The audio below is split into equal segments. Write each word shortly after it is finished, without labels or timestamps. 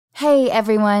Hey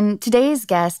everyone, today's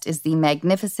guest is the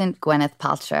magnificent Gwyneth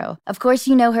Paltrow. Of course,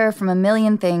 you know her from a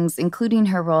million things, including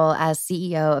her role as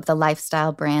CEO of the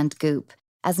lifestyle brand Goop.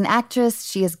 As an actress,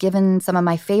 she has given some of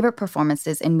my favorite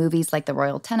performances in movies like The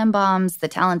Royal Tenenbaums, The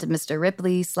Talented Mr.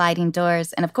 Ripley, Sliding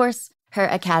Doors, and of course, her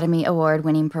Academy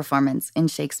Award-winning performance in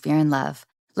Shakespeare in Love.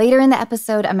 Later in the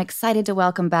episode, I'm excited to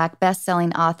welcome back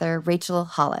best-selling author Rachel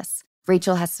Hollis.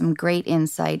 Rachel has some great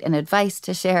insight and advice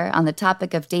to share on the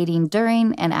topic of dating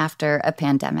during and after a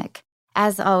pandemic.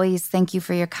 As always, thank you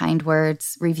for your kind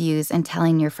words, reviews, and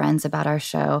telling your friends about our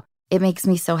show. It makes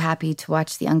me so happy to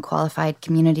watch the Unqualified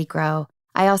community grow.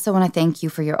 I also want to thank you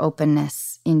for your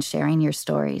openness in sharing your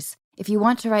stories. If you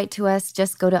want to write to us,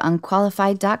 just go to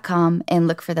unqualified.com and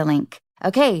look for the link.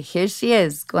 Okay, here she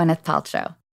is, Gwyneth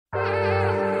Paltrow.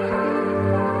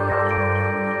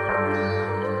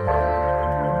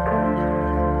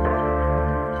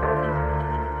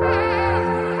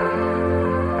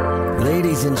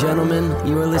 Ladies and gentlemen,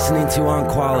 you are listening to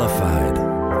Unqualified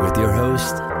with your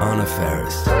host, Anna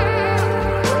Faris.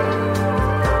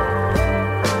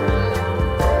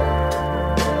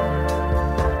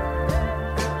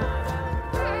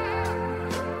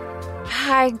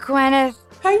 Hi, Gwyneth.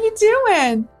 How you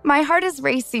doing? My heart is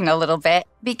racing a little bit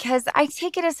because I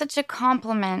take it as such a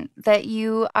compliment that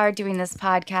you are doing this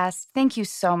podcast. Thank you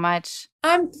so much.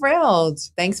 I'm thrilled.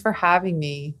 Thanks for having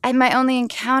me. And my only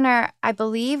encounter, I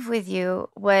believe, with you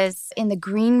was in the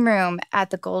green room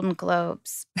at the Golden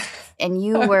Globes. And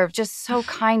you were just so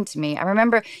kind to me. I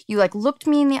remember you looked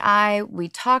me in the eye. We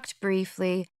talked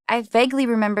briefly. I vaguely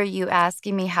remember you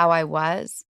asking me how I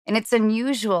was. And it's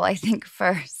unusual, I think,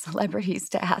 for celebrities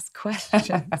to ask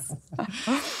questions.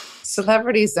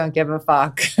 Celebrities don't give a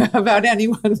fuck about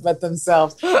anyone but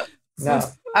themselves. No.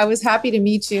 I was happy to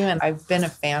meet you, and I've been a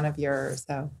fan of yours.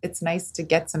 So it's nice to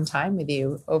get some time with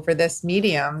you over this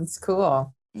medium. It's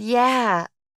cool. Yeah.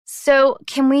 So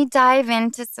can we dive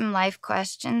into some life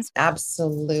questions?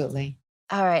 Absolutely.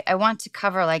 All right. I want to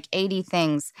cover 80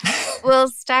 things. We'll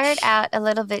start out a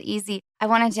little bit easy. I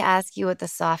wanted to ask you what the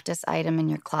softest item in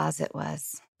your closet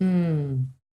was.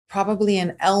 Probably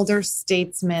an elder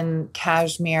statesman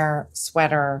cashmere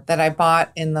sweater that I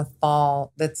bought in the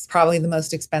fall. That's probably the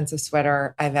most expensive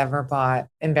sweater I've ever bought,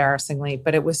 embarrassingly.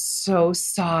 But it was so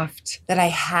soft that I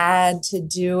had to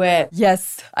do it.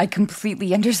 Yes, I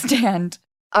completely understand.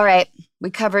 All right. We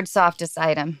covered softest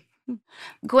item.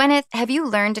 Gwyneth, have you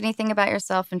learned anything about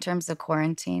yourself in terms of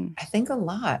quarantine? I think a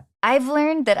lot. I've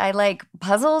learned that I like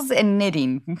puzzles and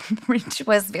knitting, which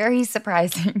was very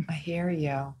surprising. I hear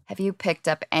you. Have you picked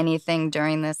up anything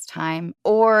during this time?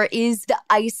 Or is the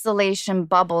isolation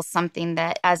bubble something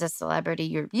that, as a celebrity,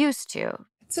 you're used to?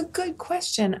 It's a good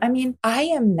question. I mean, I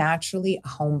am naturally a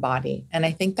homebody. And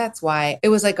I think that's why it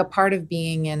was a part of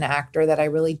being an actor that I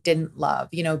really didn't love.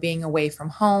 You know, being away from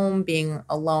home, being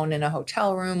alone in a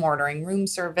hotel room, ordering room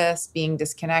service, being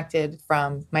disconnected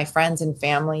from my friends and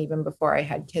family, even before I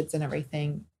had kids and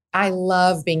everything. I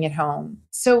love being at home.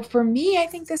 So for me, I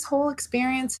think this whole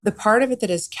experience, the part of it that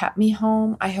has kept me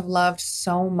home, I have loved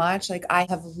so much. I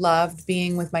have loved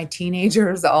being with my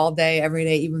teenagers all day, every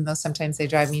day, even though sometimes they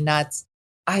drive me nuts.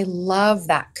 I love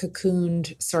that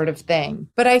cocooned sort of thing.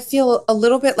 But I feel a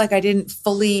little bit like I didn't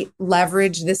fully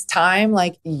leverage this time.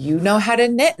 You know how to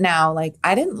knit now.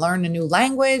 I didn't learn a new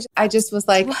language. I just was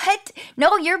like, what?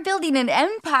 No, you're building an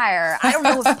empire. I don't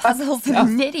know if puzzles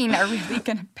and knitting are really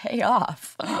going to pay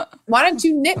off. Why don't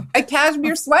you knit a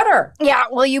cashmere sweater? Yeah,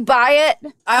 will you buy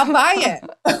it? I'll buy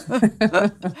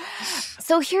it.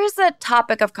 So here's a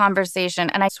topic of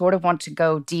conversation, and I sort of want to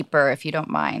go deeper if you don't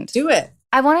mind. Do it.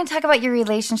 I want to talk about your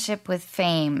relationship with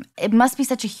fame. It must be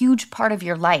such a huge part of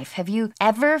your life. Have you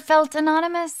ever felt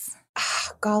anonymous?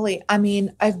 Golly, I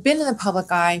mean, I've been in the public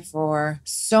eye for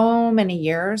so many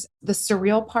years. The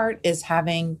surreal part is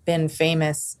having been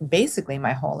famous basically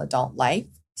my whole adult life.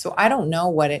 So I don't know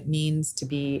what it means to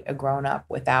be a grown-up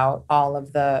without all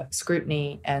of the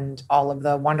scrutiny and all of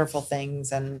the wonderful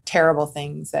things and terrible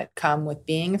things that come with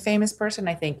being a famous person.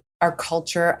 I think our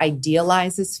culture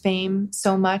idealizes fame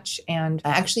so much, and I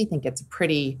actually think it's a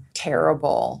pretty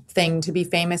terrible thing to be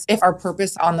famous. If our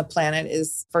purpose on the planet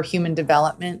is for human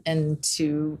development and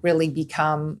to really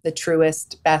become the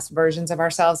truest, best versions of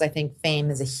ourselves, I think fame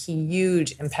is a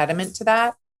huge impediment to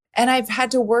that. And I've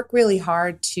had to work really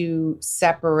hard to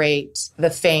separate the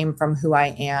fame from who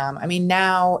I am. I mean,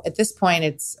 now at this point,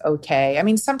 it's okay. I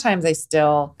mean, sometimes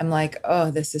I'm like,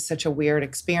 oh, this is such a weird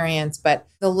experience. But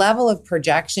the level of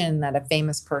projection that a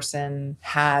famous person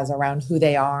has around who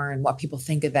they are and what people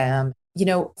think of them,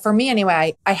 For me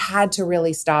anyway, I had to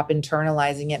really stop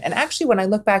internalizing it. And actually, when I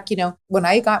look back, when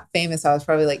I got famous, I was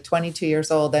probably like 22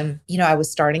 years old. And, I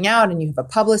was starting out and you have a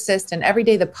publicist. And every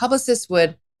day the publicist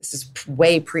would, this is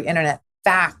way pre-internet,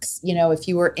 fax, if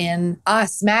you were in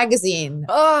Us magazine,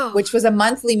 which was a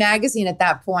monthly magazine at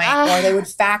that point, or they would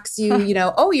fax you,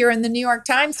 oh, you're in the New York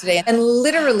Times today. And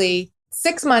literally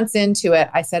 6 months into it,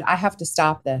 I said, I have to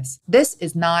stop this. This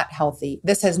is not healthy.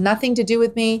 This has nothing to do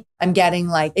with me. I'm getting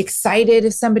excited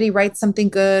if somebody writes something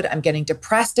good. I'm getting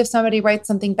depressed if somebody writes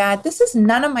something bad. This is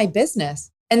none of my business.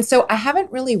 And so I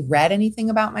haven't really read anything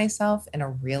about myself in a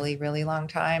really, really long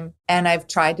time. And I've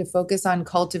tried to focus on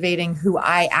cultivating who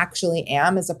I actually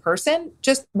am as a person,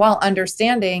 just while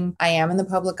understanding I am in the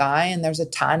public eye and there's a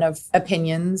ton of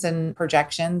opinions and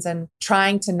projections, and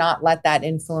trying to not let that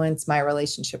influence my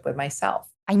relationship with myself.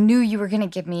 I knew you were going to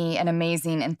give me an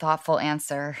amazing and thoughtful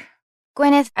answer.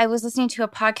 Gwyneth, I was listening to a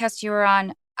podcast you were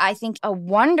on. I think a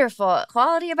wonderful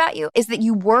quality about you is that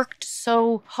you worked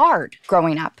so hard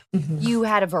growing up. Mm-hmm. You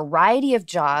had a variety of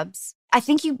jobs. I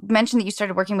think you mentioned that you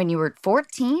started working when you were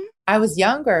 14? I was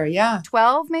younger, yeah.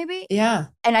 12 maybe? Yeah.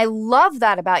 And I love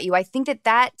that about you. I think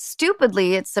that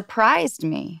stupidly, it surprised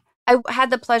me. I had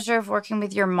the pleasure of working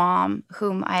with your mom,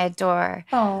 whom I adore.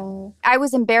 Oh. I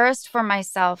was embarrassed for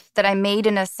myself that I made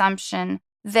an assumption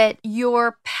that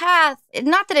your path,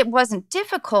 not that it wasn't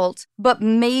difficult, but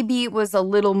maybe it was a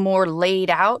little more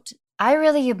laid out. I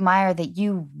really admire that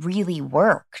you really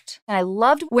worked. And I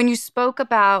loved when you spoke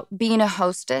about being a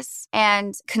hostess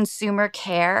and consumer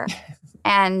care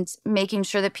and making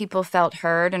sure that people felt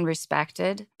heard and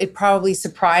respected. It probably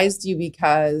surprised you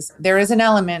because there is an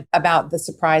element about the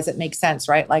surprise that makes sense,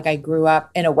 right? I grew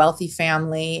up in a wealthy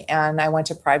family and I went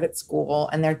to private school,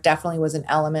 and there definitely was an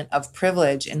element of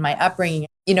privilege in my upbringing.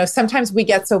 Sometimes we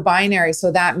get so binary. So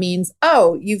that means,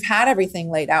 oh, you've had everything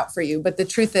laid out for you. But the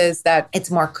truth is that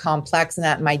it's more complex than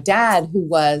that. My dad, who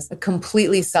was a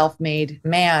completely self-made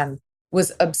man,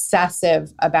 was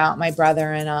obsessive about my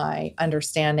brother and I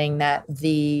understanding that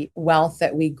the wealth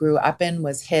that we grew up in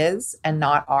was his and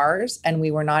not ours. And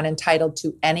we were not entitled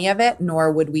to any of it,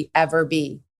 nor would we ever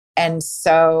be. And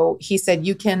so he said,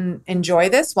 you can enjoy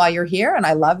this while you're here, and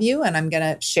I love you, and I'm going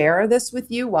to share this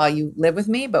with you while you live with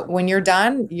me. But when you're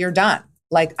done, you're done.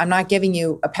 I'm not giving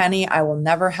you a penny. I will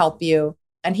never help you.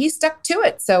 And he stuck to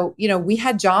it. So, we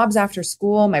had jobs after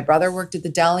school. My brother worked at the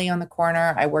deli on the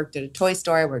corner. I worked at a toy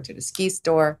store. I worked at a ski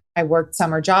store. I worked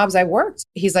summer jobs.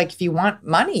 He's like, if you want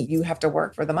money, you have to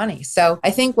work for the money. So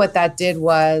I think what that did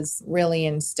was really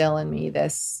instill in me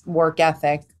this work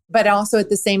ethic. But also at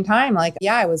the same time,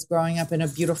 I was growing up in a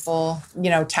beautiful,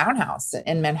 townhouse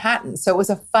in Manhattan. So it was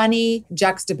a funny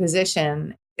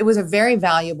juxtaposition. It was a very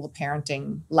valuable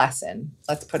parenting lesson,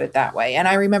 let's put it that way. And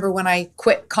I remember when I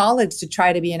quit college to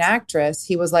try to be an actress,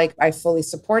 he was like, I fully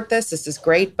support this. This is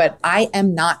great, but I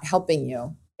am not helping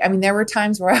you. I mean, there were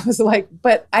times where I was like,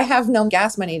 but I have no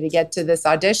gas money to get to this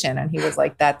audition. And he was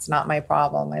like, that's not my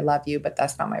problem. I love you, but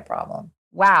that's not my problem.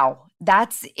 Wow,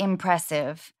 that's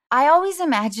impressive. I always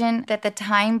imagine that the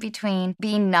time between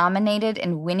being nominated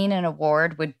and winning an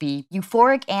award would be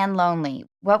euphoric and lonely.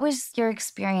 What was your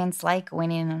experience like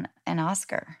winning an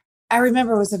Oscar? I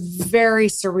remember it was a very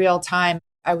surreal time.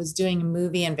 I was doing a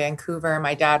movie in Vancouver.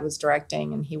 My dad was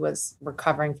directing, and he was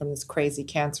recovering from this crazy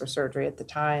cancer surgery at the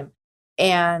time.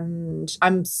 And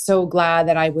I'm so glad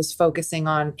that I was focusing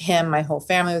on him. My whole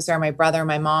family was there, my brother,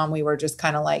 my mom. We were just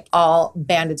kind of all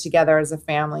banded together as a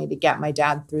family to get my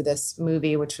dad through this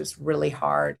movie, which was really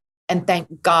hard. And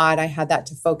thank God I had that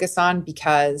to focus on,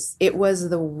 because it was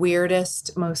the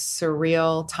weirdest, most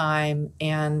surreal time.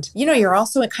 And, you're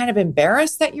also kind of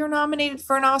embarrassed that you're nominated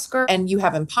for an Oscar, and you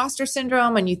have imposter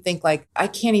syndrome, and you think I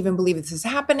can't even believe this is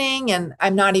happening, and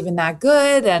I'm not even that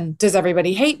good. And does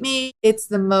everybody hate me? It's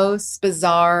the most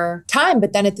bizarre time.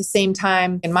 But then at the same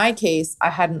time, in my case,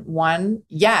 I hadn't won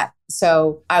yet.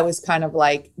 So I was kind of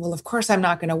like, well, of course I'm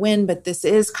not going to win, but this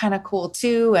is kind of cool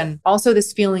too. And also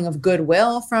this feeling of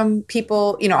goodwill from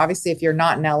people. Obviously, if you're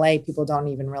not in LA, people don't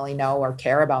even really know or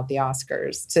care about the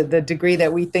Oscars to the degree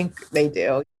that we think they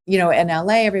do. In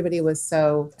LA, everybody was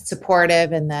so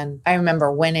supportive. And then I remember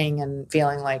winning and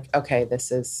feeling like, okay,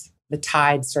 the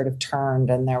tide sort of turned,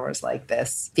 and there was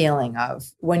this feeling of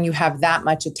when you have that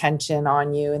much attention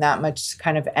on you and that much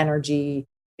kind of energy,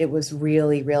 it was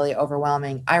really, really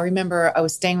overwhelming. I remember I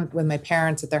was staying with my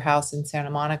parents at their house in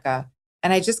Santa Monica,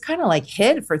 and I just kind of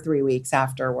hid for 3 weeks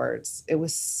afterwards. It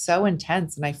was so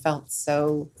intense, and I felt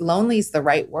so lonely is the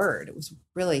right word. It was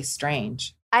really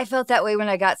strange. I felt that way when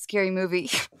I got Scary Movie.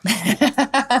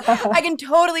 I can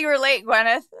totally relate,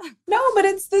 Gwyneth. No, but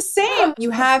it's the same.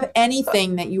 You have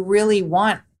anything that you really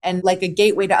want and like a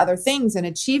gateway to other things and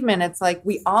achievement. It's like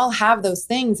we all have those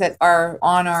things that are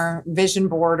on our vision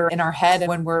board or in our head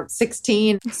when we're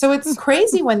 16. So it's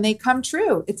crazy when they come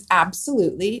true. It's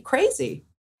absolutely crazy.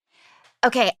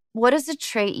 Okay, what is a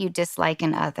trait you dislike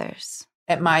in others?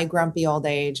 At my grumpy old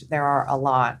age, there are a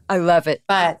lot. I love it.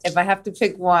 But if I have to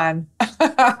pick one,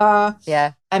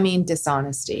 yeah. I mean,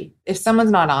 dishonesty. If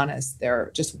someone's not honest,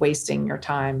 they're just wasting your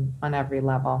time on every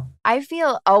level. I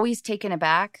feel always taken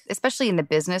aback, especially in the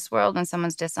business world when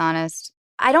someone's dishonest.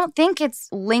 I don't think it's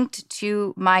linked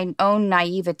to my own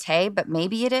naivete, but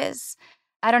maybe it is.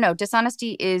 I don't know.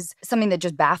 Dishonesty is something that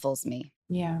just baffles me.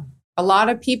 Yeah. A lot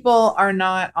of people are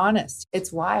not honest.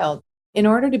 It's wild. In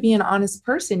order to be an honest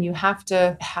person, you have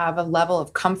to have a level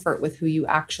of comfort with who you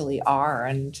actually are.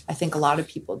 And I think a lot of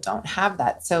people don't have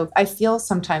that. So I feel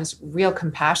sometimes real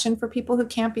compassion for people who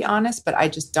can't be honest, but I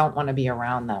just don't want to be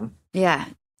around them. Yeah.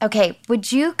 Okay.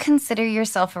 Would you consider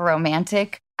yourself a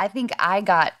romantic? I think I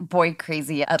got boy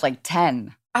crazy at like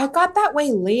 10. I got that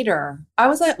way later. I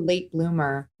was a late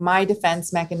bloomer. My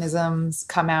defense mechanisms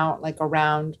come out like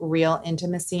around real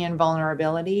intimacy and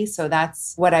vulnerability. So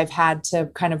that's what I've had to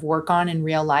kind of work on in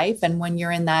real life. And when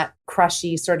you're in that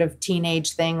crushy sort of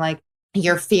teenage thing, like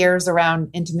your fears around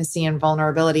intimacy and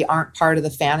vulnerability aren't part of the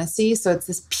fantasy. So it's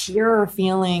this pure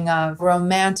feeling of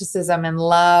romanticism and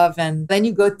love. And then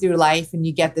you go through life and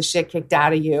you get the shit kicked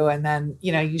out of you. And then,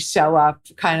 you show up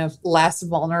kind of less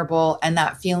vulnerable and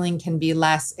that feeling can be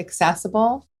less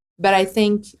accessible. But I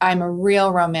think I'm a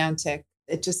real romantic.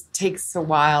 It just takes a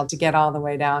while to get all the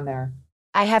way down there.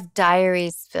 I have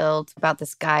diaries filled about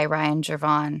this guy, Ryan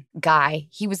Gervon.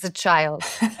 He was a child.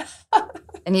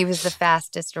 And he was the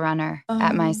fastest runner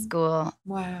at my school.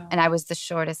 Wow. And I was the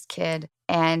shortest kid.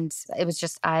 And it was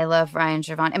just, I love Ryan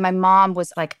Gervon. And my mom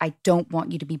was like, I don't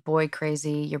want you to be boy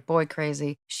crazy. You're boy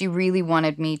crazy. She really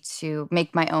wanted me to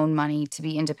make my own money, to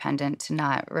be independent, to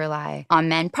not rely on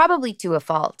men, probably to a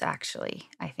fault, actually,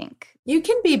 I think. You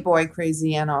can be boy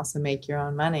crazy and also make your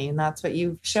own money. And that's what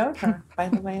you showed her, by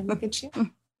the way. Look at you.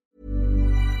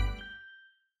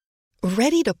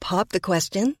 Ready to pop the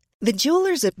question? The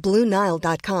jewelers at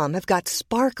BlueNile.com have got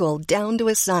sparkle down to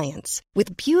a science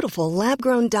with beautiful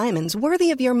lab-grown diamonds worthy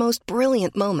of your most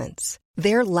brilliant moments.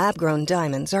 Their lab-grown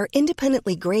diamonds are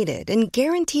independently graded and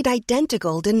guaranteed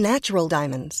identical to natural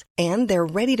diamonds, and they're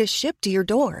ready to ship to your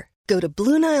door. Go to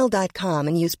BlueNile.com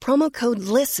and use promo code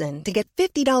LISTEN to get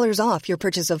 $50 off your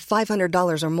purchase of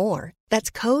 $500 or more. That's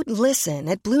code LISTEN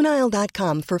at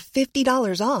BlueNile.com for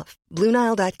 $50 off.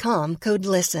 BlueNile.com, code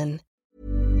LISTEN.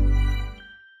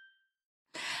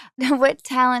 What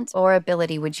talent or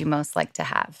ability would you most like to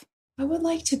have? I would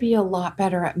like to be a lot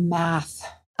better at math.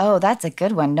 Oh, that's a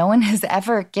good one. No one has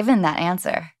ever given that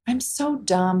answer. I'm so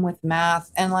dumb with math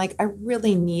and I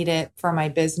really need it for my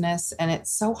business and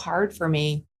it's so hard for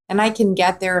me. And I can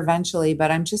get there eventually, but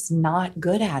I'm just not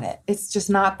good at it. It's just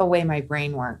not the way my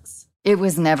brain works. It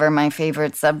was never my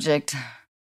favorite subject.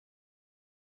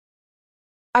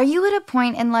 Are you at a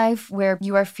point in life where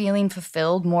you are feeling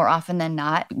fulfilled more often than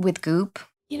not with Goop?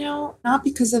 Not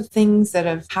because of things that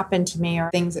have happened to me or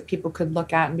things that people could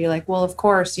look at and be like, well, of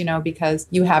course, because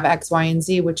you have X, Y, and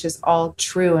Z, which is all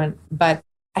true. But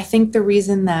I think the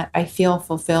reason that I feel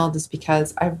fulfilled is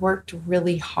because I've worked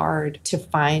really hard to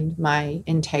find my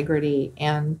integrity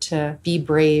and to be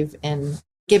brave in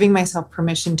giving myself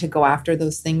permission to go after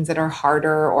those things that are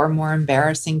harder or more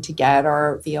embarrassing to get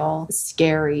or feel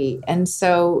scary. And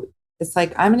so it's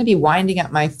like, I'm going to be winding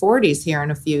up my 40s here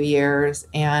in a few years.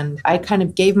 And I kind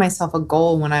of gave myself a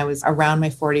goal when I was around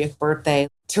my 40th birthday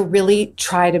to really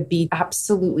try to be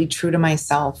absolutely true to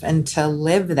myself and to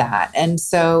live that. And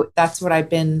so that's what I've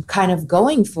been kind of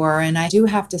going for. And I do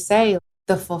have to say,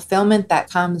 the fulfillment that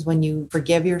comes when you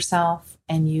forgive yourself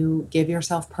and you give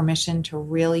yourself permission to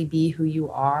really be who you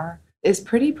are is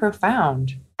pretty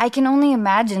profound. I can only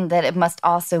imagine that it must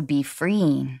also be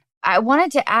freeing. I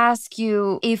wanted to ask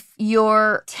you if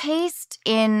your taste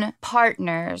in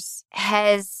partners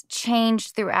has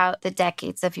changed throughout the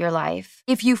decades of your life,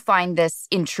 if you find this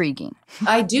intriguing.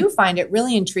 I do find it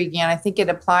really intriguing. And I think it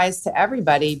applies to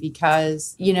everybody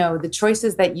because, the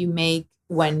choices that you make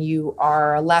when you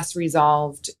are a less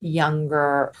resolved,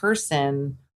 younger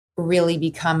person really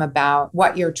become about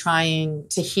what you're trying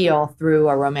to heal through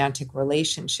a romantic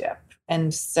relationship.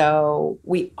 And so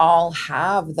we all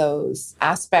have those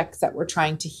aspects that we're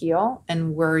trying to heal,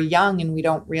 and we're young and we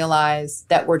don't realize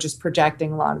that we're just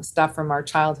projecting a lot of stuff from our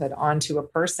childhood onto a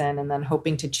person and then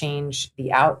hoping to change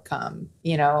the outcome,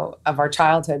 of our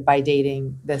childhood by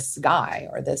dating this guy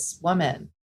or this woman.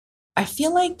 I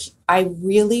feel like I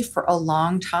really, for a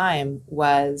long time,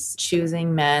 was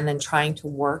choosing men and trying to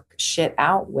work shit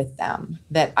out with them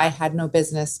that I had no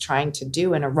business trying to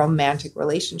do in a romantic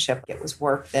relationship. It was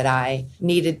work that I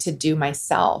needed to do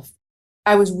myself.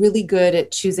 I was really good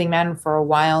at choosing men for a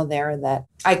while there that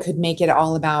I could make it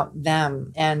all about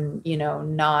them and,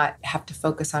 not have to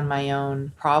focus on my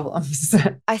own problems.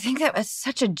 I think that was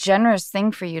such a generous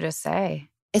thing for you to say.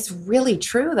 It's really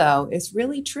true, though. It's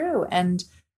really true. And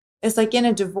it's like in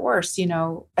a divorce,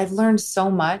 I've learned so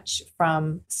much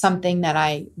from something that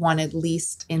I wanted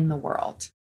least in the world.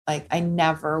 Like I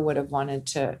never would have wanted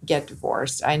to get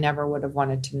divorced. I never would have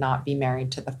wanted to not be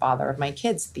married to the father of my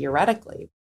kids,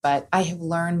 theoretically. But I have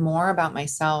learned more about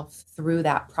myself through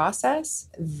that process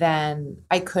than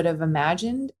I could have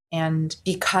imagined. And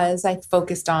because I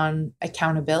focused on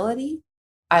accountability,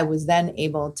 I was then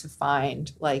able to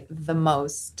find like the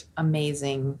most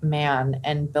amazing man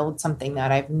and build something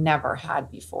that I've never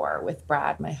had before with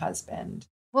Brad, my husband.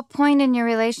 What point in your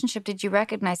relationship did you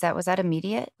recognize that? Was that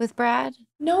immediate with Brad?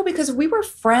 No, because we were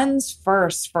friends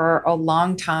first for a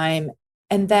long time.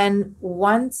 And then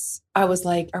once I was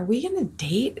like, are we going to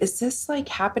date? Is this like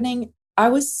happening? I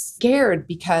was scared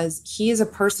because he is a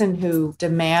person who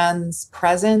demands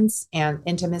presence and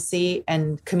intimacy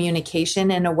and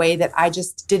communication in a way that I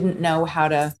just didn't know how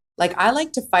to. Like, I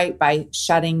like to fight by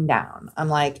shutting down. I'm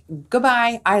like,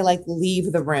 goodbye. I like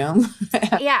leave the room.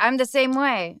 Yeah, I'm the same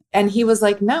way. And he was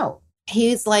like, no.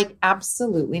 He's like,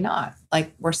 absolutely not.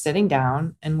 Like, we're sitting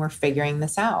down and we're figuring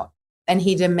this out. And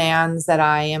he demands that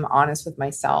I am honest with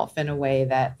myself in a way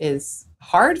that is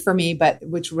hard for me, but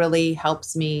which really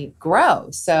helps me grow.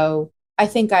 So I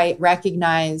think I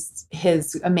recognized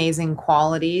his amazing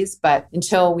qualities, but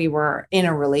until we were in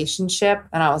a relationship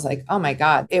and I was like, oh my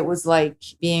God, it was like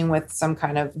being with some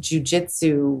kind of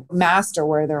jujitsu master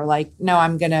where they're like, no,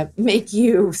 I'm going to make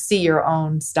you see your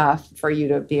own stuff for you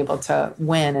to be able to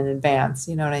win and advance.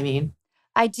 You know what I mean?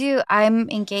 I do. I'm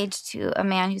engaged to a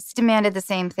man who's demanded the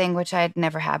same thing, which I had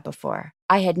never had before.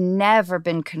 I had never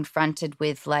been confronted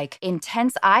with like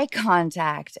intense eye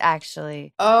contact,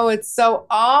 actually. Oh, it's so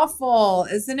awful,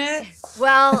 isn't it?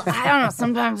 Well, I don't know.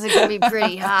 Sometimes it can be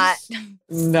pretty hot.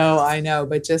 No, I know.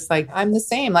 But just like, I'm the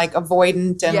same, like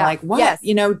avoidant and like, what? Yes.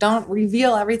 Don't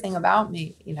reveal everything about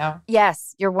me,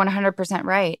 Yes, you're 100%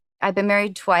 right. I've been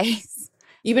married twice.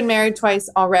 You've been married twice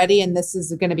already, and this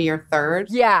is going to be your third?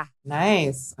 Yeah.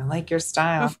 Nice. I like your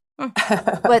style.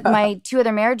 But my two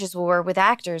other marriages were with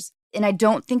actors, and I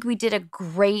don't think we did a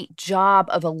great job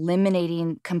of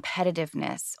eliminating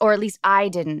competitiveness, or at least I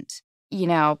didn't.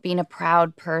 Being a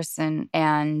proud person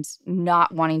and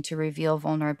not wanting to reveal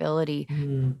vulnerability.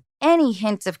 Mm-hmm. Any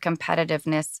hint of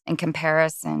competitiveness and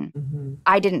comparison, Mm-hmm.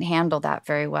 I didn't handle that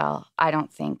very well, I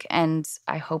don't think. And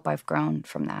I hope I've grown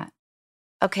from that.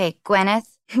 Okay,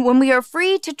 Gwyneth, when we are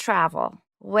free to travel,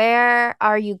 where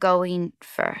are you going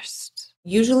first?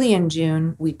 Usually in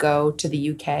June, we go to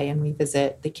the UK and we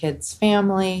visit the kids'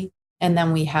 family. And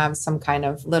then we have some kind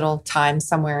of little time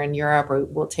somewhere in Europe, or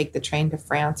we'll take the train to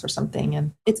France or something.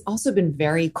 And it's also been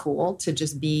very cool to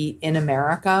just be in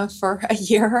America for a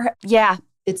year. Yeah.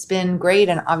 It's been great.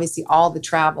 And obviously all the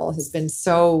travel has been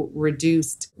so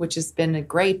reduced, which has been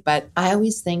great. But I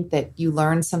always think that you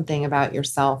learn something about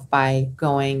yourself by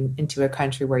going into a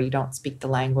country where you don't speak the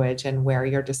language and where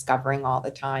you're discovering all the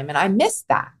time. And I miss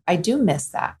that. I do miss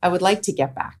that. I would like to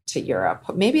get back to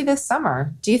Europe, maybe this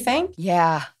summer. Do you think?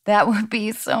 Yeah, that would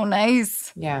be so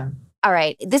nice. Yeah. All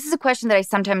right. This is a question that I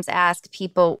sometimes ask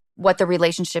people, what the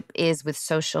relationship is with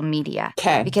social media.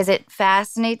 Okay. Because it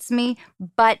fascinates me,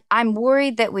 but I'm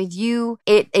worried that with you,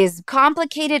 it is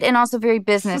complicated and also very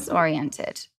business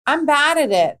oriented. I'm bad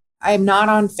at it. I'm not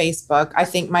on Facebook. I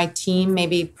think my team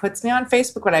maybe puts me on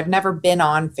Facebook, but I've never been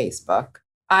on Facebook.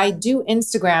 I do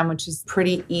Instagram, which is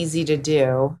pretty easy to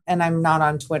do, and I'm not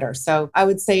on Twitter. So I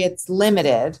would say it's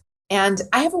limited. And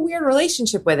I have a weird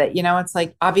relationship with it. It's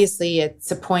like, obviously it's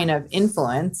a point of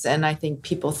influence. And I think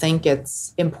people think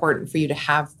it's important for you to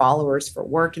have followers for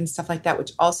work and stuff like that,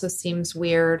 which also seems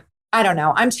weird. I don't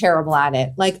know. I'm terrible at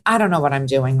it. Like, I don't know what I'm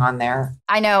doing on there.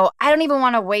 I know. I don't even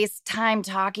want to waste time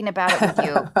talking about it with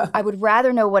you. I would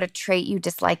rather know what a trait you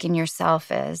dislike in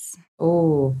yourself is.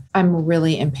 Oh, I'm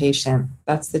really impatient.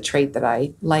 That's the trait that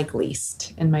I like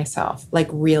least in myself, like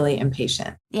really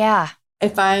impatient. Yeah.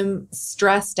 If I'm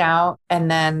stressed out and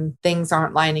then things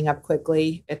aren't lining up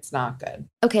quickly, it's not good.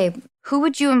 Okay, who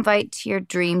would you invite to your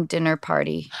dream dinner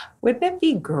party? Wouldn't it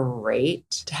be great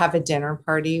to have a dinner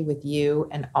party with you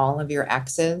and all of your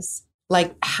exes?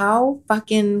 Like, how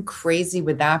fucking crazy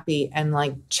would that be? And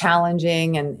like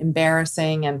challenging and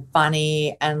embarrassing and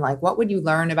funny. And like, what would you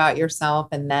learn about yourself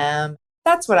and them?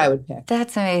 That's what I would pick.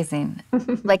 That's amazing.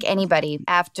 Like anybody,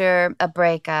 after a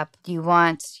breakup, you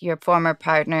want your former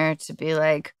partner to be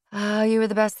like, oh, you were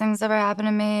the best things ever happened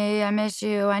to me. I miss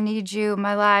you. I need you in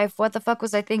my life. What the fuck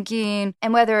was I thinking?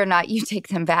 And whether or not you take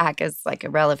them back is like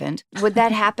irrelevant. Would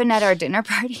that happen at our dinner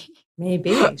party?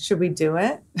 Maybe. Should we do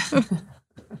it?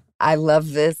 I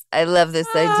love this. I love this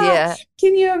idea.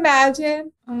 Can you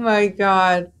imagine? Oh my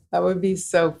God. That would be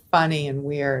so funny and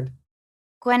weird.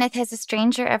 Gwyneth, has a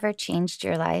stranger ever changed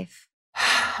your life?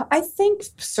 I think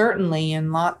certainly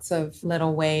in lots of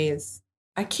little ways.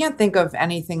 I can't think of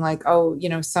anything like, oh,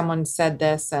 someone said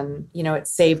this and, it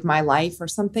saved my life or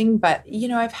something. But,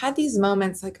 I've had these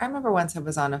moments. Like I remember once I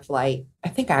was on a flight. I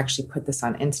think I actually put this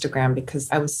on Instagram because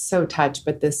I was so touched.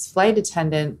 But this flight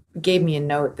attendant gave me a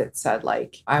note that said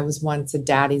like, I was once a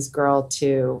daddy's girl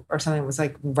too, or something. It was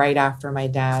like right after my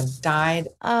dad died.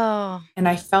 Oh. And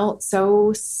I felt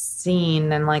so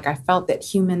seen. And like, I felt that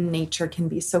human nature can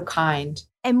be so kind.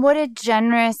 And what a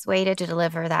generous way to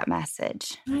deliver that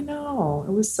message. I know.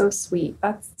 It was so sweet.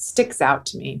 That sticks out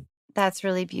to me. That's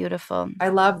really beautiful. I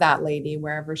love that lady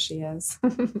wherever she is.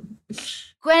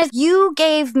 Gwyneth, you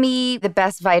gave me the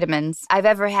best vitamins I've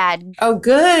ever had. Oh,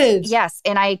 good. Yes,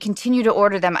 and I continue to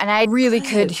order them. And I really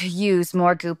could use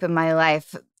more Goop in my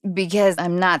life because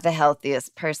I'm not the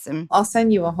healthiest person. I'll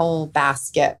send you a whole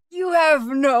basket. You have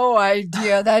no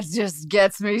idea. That just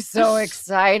gets me so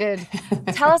excited.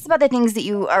 Tell us about the things that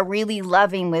you are really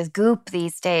loving with Goop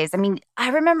these days. I mean, I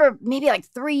remember maybe like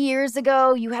 3 years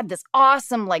ago, you had this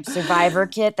awesome like Survivor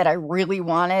kit that I really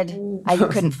wanted. I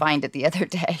couldn't find it the other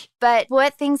day. But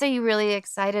what things are you really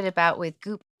excited about with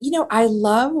Goop? I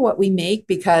love what we make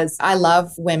because I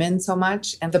love women so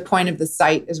much. And the point of the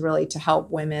site is really to help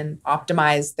women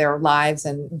optimize their lives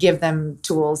and give them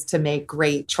tools to make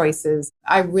great choices.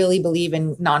 I really believe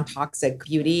in non-toxic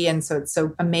beauty. And so it's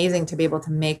so amazing to be able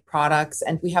to make products.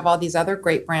 And we have all these other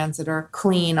great brands that are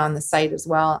clean on the site as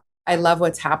well. I love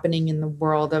what's happening in the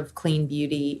world of clean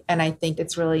beauty. And I think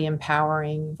it's really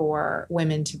empowering for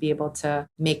women to be able to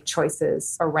make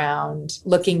choices around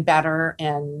looking better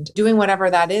and doing whatever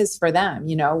that is for them,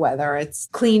 whether it's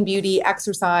clean beauty,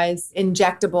 exercise,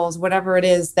 injectables, whatever it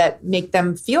is that make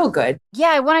them feel good. Yeah,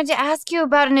 I wanted to ask you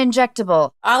about an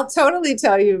injectable. I'll totally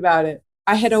tell you about it.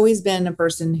 I had always been a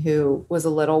person who was a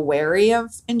little wary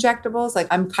of injectables. Like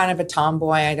I'm kind of a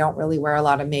tomboy. I don't really wear a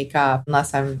lot of makeup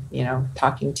unless I'm,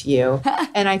 talking to you.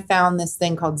 And I found this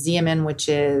thing called Xeomin, which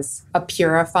is a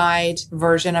purified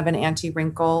version of an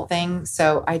anti-wrinkle thing.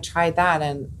 So I tried that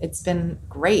and it's been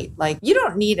great. Like you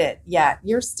don't need it yet.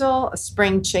 You're still a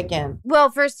spring chicken.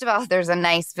 Well, first of all, there's a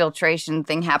nice filtration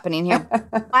thing happening here.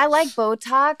 I like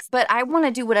Botox, but I want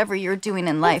to do whatever you're doing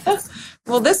in life.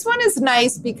 Well, this one is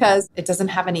nice because it doesn't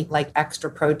have any like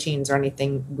extra proteins or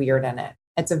anything weird in it.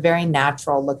 It's a very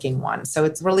natural looking one. So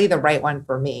it's really the right one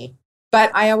for me.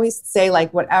 But I always say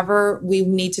like whatever we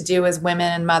need to do as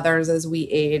women and mothers as we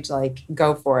age, like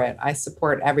go for it. I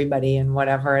support everybody in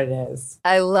whatever it is.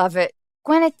 I love it.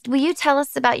 Gwyneth, will you tell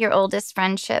us about your oldest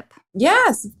friendship?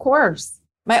 Yes, of course.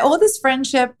 My oldest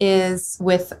friendship is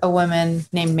with a woman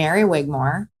named Mary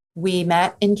Wigmore. We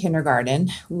met in kindergarten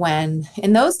when,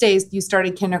 in those days, you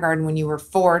started kindergarten when you were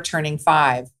 4 turning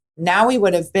 5. Now we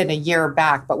would have been a year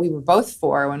back, but we were both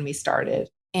 4 when we started.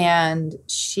 And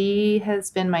she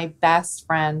has been my best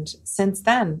friend since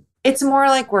then. It's more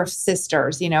like we're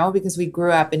sisters, because we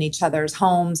grew up in each other's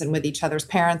homes and with each other's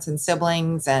parents and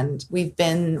siblings. And we've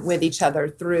been with each other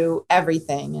through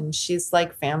everything. And she's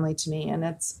like family to me. And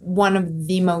it's one of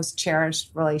the most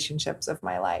cherished relationships of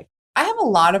my life. I have a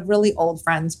lot of really old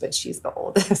friends, but she's the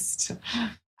oldest.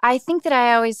 I think that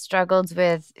I always struggled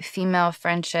with female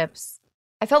friendships.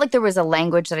 I felt like there was a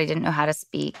language that I didn't know how to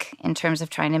speak in terms of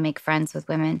trying to make friends with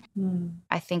women.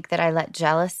 I think that I let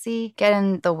jealousy get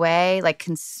in the way, like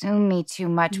consume me too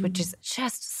much, which is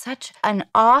just such an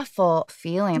awful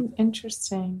feeling.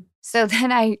 Interesting. So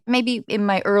then maybe in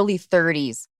my early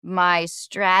 30s, my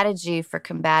strategy for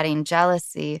combating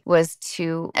jealousy was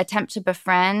to attempt to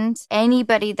befriend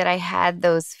anybody that I had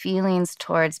those feelings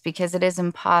towards, because it is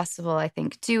impossible, I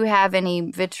think, to have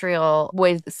any vitriol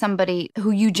with somebody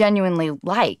who you genuinely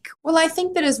like. Well, I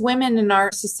think that as women in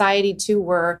our society too,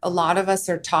 where a lot of us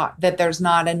are taught that there's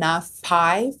not enough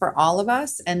pie for all of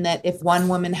us, and that if one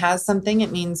woman has something,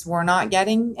 it means we're not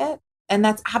getting it. And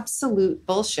that's absolute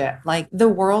bullshit. Like the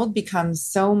world becomes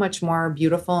so much more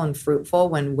beautiful and fruitful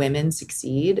when women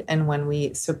succeed and when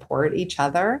we support each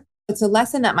other. It's a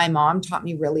lesson that my mom taught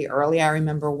me really early. I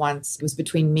remember once it was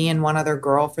between me and one other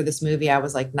girl for this movie. I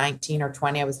was like 19 or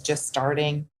 20. I was just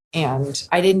starting. And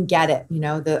I didn't get it.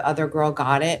 The other girl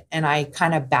got it. And I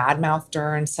kind of badmouthed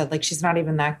her and said, like, she's not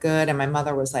even that good. And my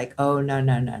mother was like, oh, no,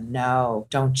 no, no, no.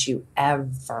 Don't you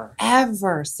ever,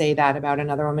 ever say that about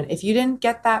another woman. If you didn't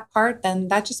get that part, then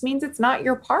that just means it's not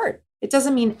your part. It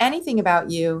doesn't mean anything about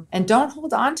you. And don't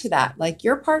hold on to that. Like,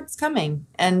 your part's coming.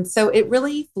 And so it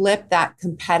really flipped that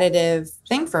competitive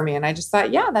thing for me. And I just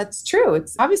thought, yeah, that's true.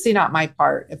 It's obviously not my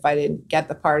part if I didn't get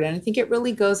the part. And I think it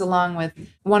really goes along with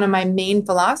one of my main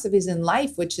philosophies in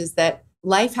life, which is that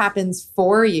life happens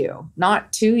for you,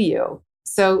 not to you.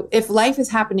 So if life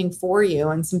is happening for you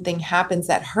and something happens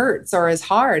that hurts or is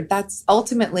hard, that's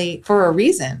ultimately for a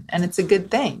reason. And it's a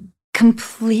good thing.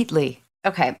 Completely.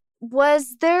 Okay.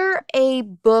 Was there a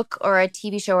book or a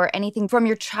TV show or anything from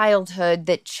your childhood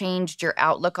that changed your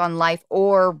outlook on life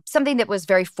or something that was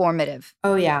very formative?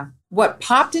 Oh, yeah. What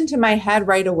popped into my head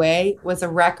right away was a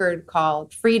record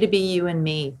called Free to Be You and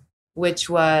Me, which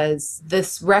was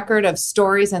this record of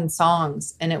stories and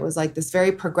songs. And it was like this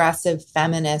very progressive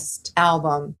feminist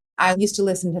album. I used to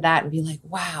listen to that and be like,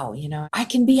 wow, I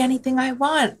can be anything I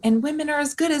want and women are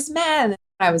as good as men.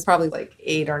 I was probably like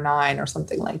 8 or 9 or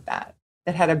something like that.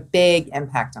 That had a big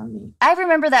impact on me. I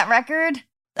remember that record.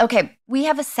 Okay, we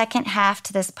have a second half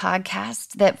to this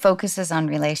podcast that focuses on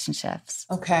relationships.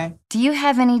 Okay. Do you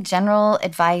have any general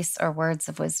advice or words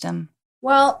of wisdom?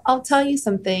 Well, I'll tell you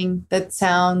something that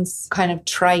sounds kind of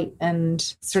trite and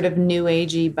sort of new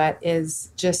agey, but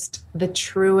is just the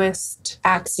truest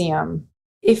axiom.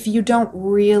 If you don't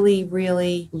really,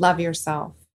 really love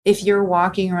yourself, if you're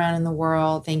walking around in the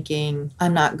world thinking,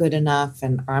 I'm not good enough,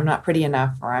 or I'm not pretty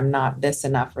enough, or I'm not this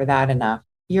enough or that enough,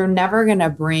 you're never going to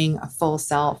bring a full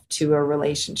self to a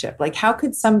relationship. Like, how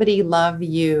could somebody love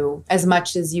you as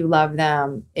much as you love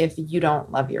them if you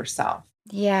don't love yourself?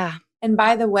 Yeah. And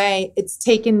by the way, it's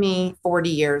taken me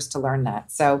 40 years to learn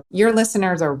that. So your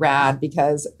listeners are rad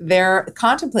because they're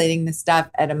contemplating this stuff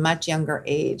at a much younger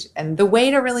age. And the way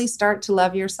to really start to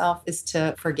love yourself is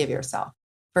to forgive yourself.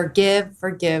 Forgive,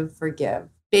 forgive, forgive.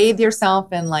 Bathe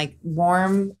yourself in like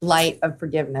warm light of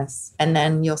forgiveness. And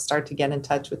then you'll start to get in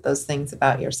touch with those things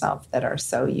about yourself that are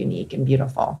so unique and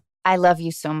beautiful. I love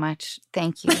you so much.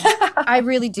 Thank you. I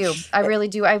really do. I really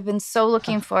do. I've been so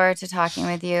looking forward to talking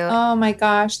with you. Oh my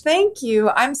gosh. Thank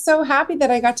you. I'm so happy that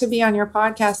I got to be on your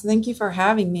podcast. Thank you for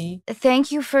having me.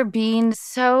 Thank you for being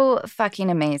so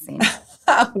fucking amazing.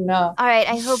 Oh, no. All right.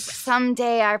 I hope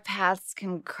someday our paths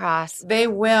can cross. They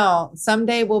will.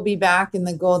 Someday we'll be back in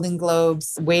the Golden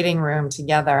Globes waiting room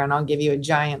together and I'll give you a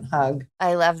giant hug.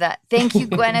 I love that. Thank you,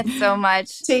 Gwyneth, so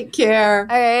much. Take care.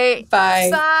 All right. Bye.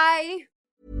 Bye.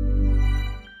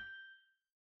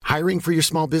 Hiring for your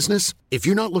small business? If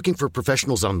you're not looking for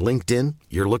professionals on LinkedIn,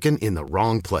 you're looking in the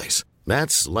wrong place.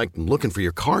 That's like looking for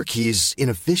your car keys in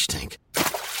a fish tank.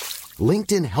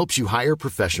 LinkedIn helps you hire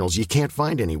professionals you can't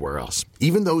find anywhere else,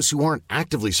 even those who aren't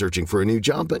actively searching for a new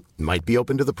job but might be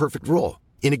open to the perfect role.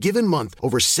 In a given month,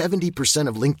 over 70%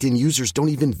 of LinkedIn users don't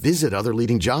even visit other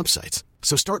leading job sites.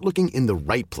 So start looking in the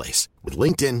right place. With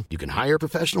LinkedIn, you can hire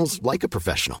professionals like a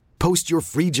professional. Post your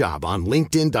free job on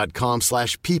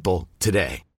linkedin.com/people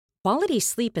today. Quality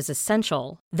sleep is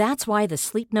essential. That's why the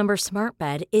Sleep Number Smart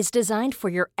Bed is designed for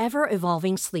your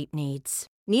ever-evolving sleep needs.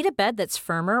 Need a bed that's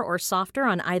firmer or softer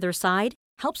on either side?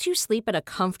 Helps you sleep at a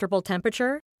comfortable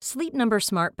temperature? Sleep Number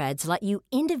Smart Beds let you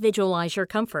individualize your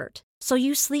comfort, so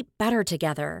you sleep better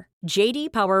together. J.D.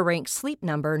 Power ranks Sleep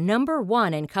Number number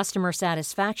 1 in customer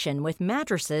satisfaction with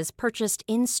mattresses purchased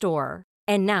in-store.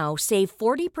 And now, save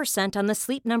 40% on the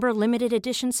Sleep Number Limited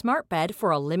Edition Smart Bed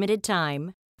for a limited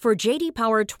time. For J.D.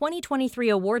 Power 2023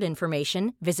 award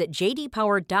information, visit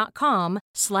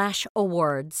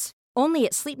jdpower.com/awards. Only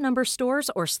at Sleep Number stores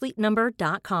or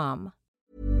sleepnumber.com.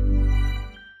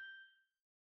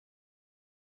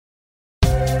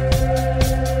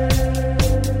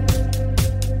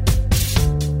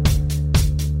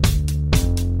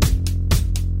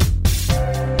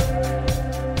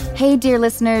 Hey, dear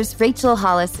listeners, Rachel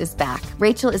Hollis is back.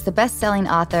 Rachel is the best-selling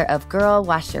author of Girl,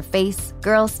 Wash Your Face,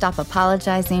 Girl, Stop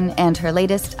Apologizing, and her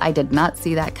latest, I Did Not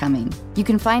See That Coming. You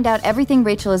can find out everything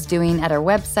Rachel is doing at her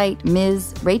website,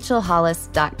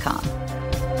 MsRachelHollis.com.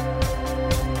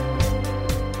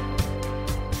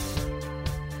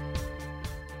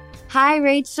 Hi,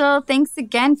 Rachel. Thanks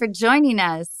again for joining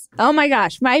us. Oh my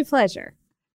gosh, my pleasure.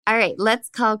 All right, let's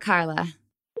call Carla.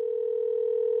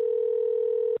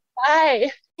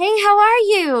 Hi. Hey, how are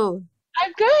you?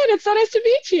 I'm good. It's so nice to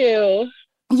meet you.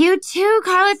 You too,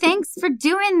 Carla. Thanks for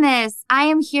doing this. I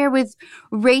am here with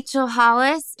Rachel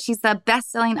Hollis. She's the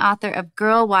best-selling author of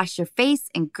Girl, Wash Your Face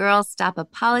and Girl, Stop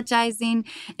Apologizing,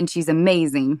 and she's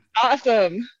amazing.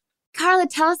 Awesome. Carla,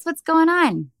 tell us what's going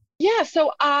on. Yeah,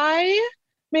 so I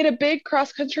made a big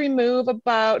cross-country move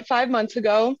about 5 months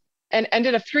ago and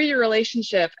ended a 3-year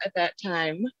relationship at that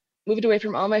time. Moved away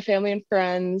from all my family and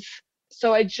friends.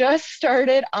 So I just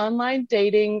started online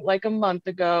dating like a month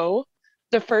ago.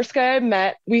 The first guy I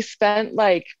met, we spent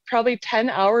like probably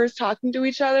 10 hours talking to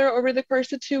each other over the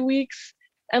course of 2 weeks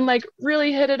and like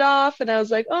really hit it off. And I was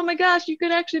like, oh my gosh, you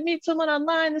could actually meet someone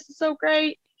online. This is so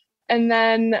great. And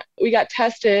then we got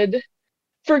tested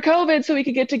for COVID so we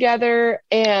could get together,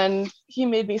 and he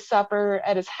made me supper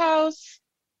at his house.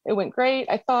 It went great,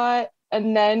 I thought.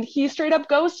 And then he straight up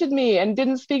ghosted me and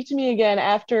didn't speak to me again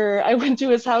after I went to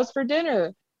his house for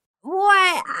dinner.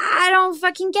 What? I don't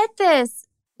fucking get this.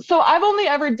 So I've only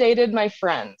ever dated my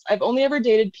friends. I've only ever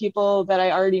dated people that I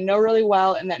already know really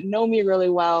well and that know me really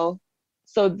well.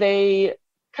 So they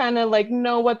kind of like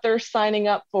know what they're signing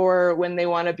up for when they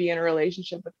want to be in a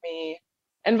relationship with me.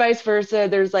 And vice versa.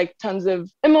 There's like tons of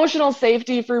emotional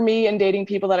safety for me in dating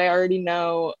people that I already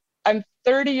know. I'm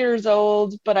 30 years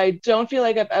old, but I don't feel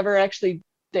like I've ever actually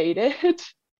dated.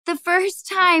 The first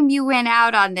time you went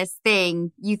out on this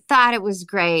thing, you thought it was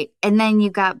great, and then you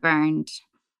got burned.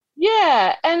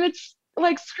 Yeah, and it's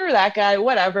like, screw that guy,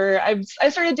 whatever. I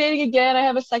started dating again. I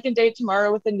have a second date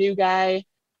tomorrow with a new guy.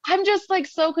 I'm just like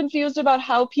so confused about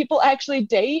how people actually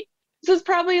date. This is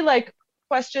probably like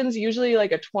questions usually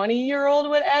like a 20-year-old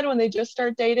would add when they just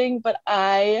start dating, but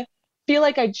I feel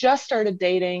like I just started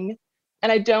dating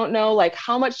and I don't know like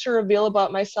how much to reveal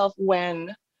about myself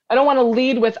when. I don't want to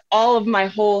lead with all of my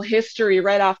whole history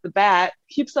right off the bat.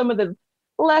 Keep some of the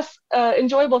less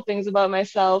enjoyable things about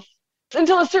myself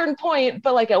until a certain point,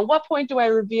 but like at what point do I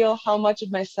reveal how much of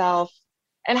myself?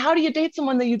 And how do you date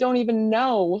someone that you don't even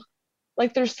know?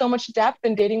 Like there's so much depth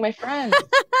in dating my friends.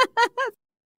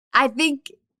 I think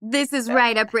this is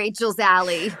right up Rachel's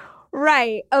alley.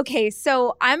 Right. Okay,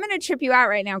 so I'm going to trip you out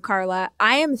right now, Carla.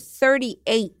 I am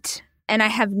 38 and I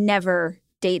have never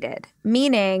dated,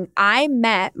 meaning I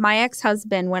met my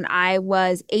ex-husband when I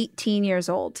was 18 years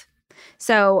old.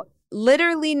 So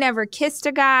literally never kissed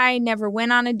a guy, never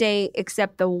went on a date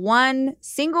except the one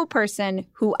single person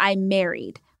who I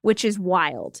married, which is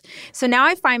wild. So now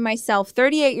I find myself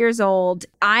 38 years old.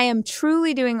 I am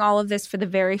truly doing all of this for the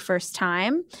very first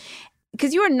time.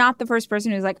 Because you are not the first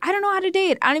person who's like, I don't know how to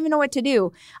date. I don't even know what to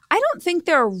do. I don't think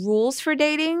there are rules for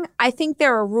dating. I think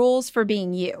there are rules for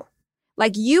being you.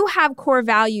 Like you have core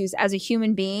values as a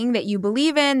human being that you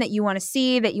believe in, that you want to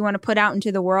see, that you want to put out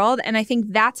into the world. And I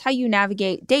think that's how you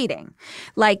navigate dating.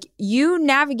 Like you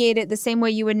navigate it the same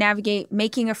way you would navigate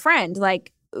making a friend.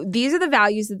 Like these are the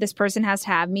values that this person has to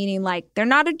have, meaning like they're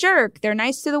not a jerk. They're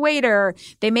nice to the waiter.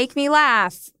 They make me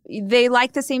laugh. They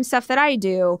like the same stuff that I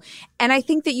do. And I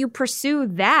think that you pursue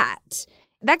that.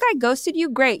 That guy ghosted you.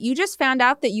 Great. You just found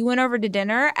out that you went over to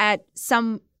dinner at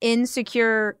some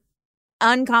insecure,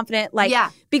 unconfident,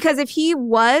 because if he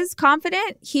was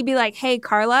confident, he'd be like, hey,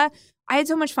 Carla, I had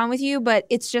so much fun with you, but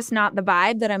it's just not the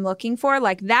vibe that I'm looking for.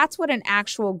 Like that's what an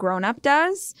actual grown-up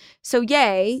does. So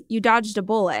yay, you dodged a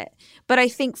bullet. But I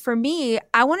think for me,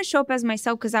 I want to show up as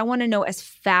myself because I want to know as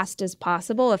fast as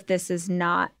possible if this is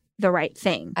not the right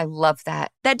thing. I love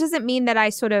that. That doesn't mean that I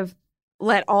sort of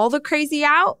let all the crazy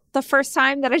out the first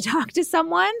time that I talk to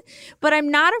someone, but I'm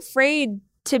not afraid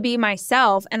to be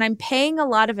myself. And I'm paying a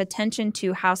lot of attention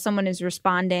to how someone is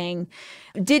responding.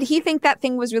 Did he think that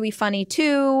thing was really funny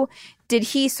too? Did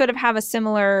he sort of have a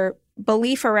similar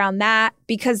belief around that?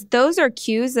 Because those are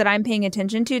cues that I'm paying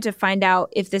attention to find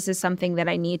out if this is something that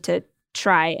I need to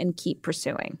try and keep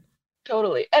pursuing.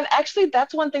 Totally. And actually,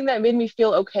 that's one thing that made me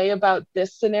feel okay about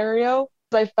this scenario.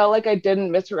 I felt like I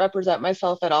didn't misrepresent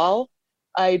myself at all.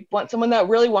 I want someone that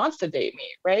really wants to date me,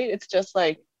 right? It's just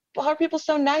like, well, how are people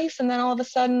so nice? And then all of a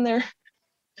sudden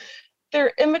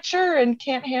they're immature and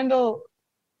can't handle,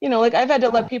 like I've had to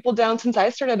let people down since I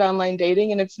started online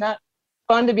dating, and it's not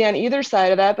fun to be on either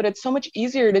side of that, but it's so much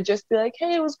easier to just be like,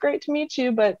 hey, it was great to meet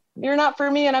you, but you're not for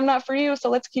me and I'm not for you. So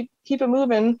let's keep it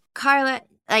moving. Carla,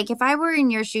 like if I were in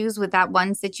your shoes with that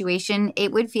one situation,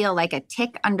 it would feel like a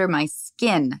tick under my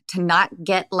skin to not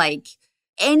get like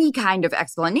any kind of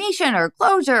explanation or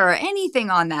closure or anything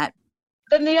on that.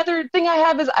 Then the other thing I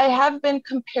have is I have been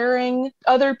comparing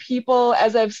other people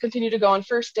as I've continued to go on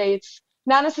first dates,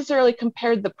 not necessarily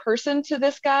compared the person to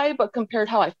this guy, but compared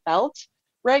how I felt,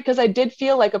 right? Because I did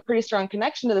feel like a pretty strong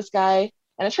connection to this guy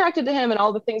and attracted to him and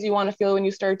all the things you want to feel when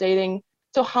you start dating.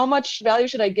 So how much value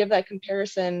should I give that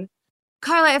comparison?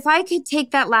 Carla, if I could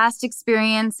take that last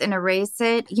experience and erase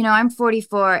it, I'm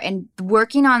 44 and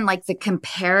working on like the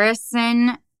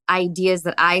comparison ideas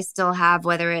that I still have,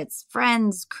 whether it's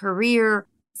friends, career,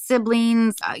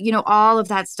 siblings, all of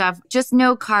that stuff. Just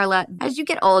know, Carla, as you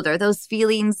get older, those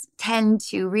feelings tend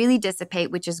to really dissipate,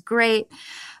 which is great.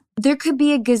 There could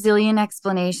be a gazillion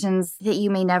explanations that you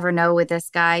may never know with this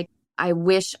guy. I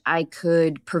wish I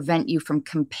could prevent you from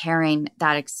comparing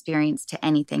that experience to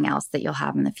anything else that you'll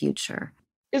have in the future.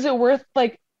 Is it worth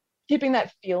keeping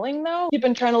that feeling though? You've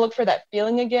been trying to look for that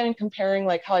feeling again and comparing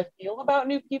how I feel about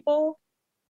new people?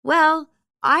 Well,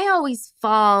 I always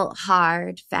fall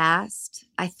hard fast.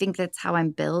 I think that's how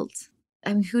I'm built.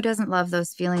 I mean, who doesn't love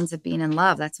those feelings of being in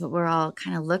love? That's what we're all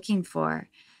kind of looking for.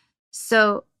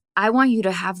 So I want you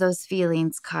to have those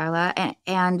feelings, Carla,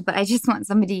 but I just want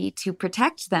somebody to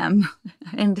protect them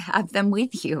and have them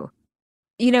with you.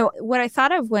 What I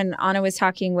thought of when Anna was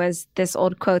talking was this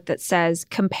old quote that says,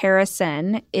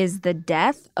 comparison is the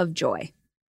death of joy.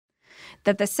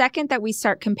 That the second that we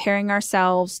start comparing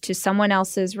ourselves to someone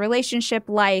else's relationship,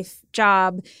 life,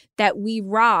 job, that we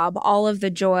rob all of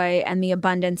the joy and the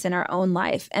abundance in our own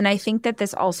life. And I think that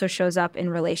this also shows up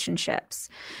in relationships.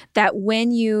 That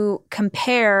when you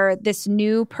compare this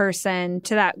new person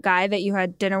to that guy that you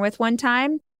had dinner with one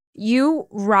time, you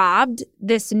robbed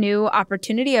this new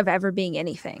opportunity of ever being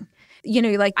anything.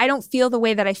 I don't feel the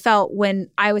way that I felt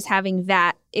when I was having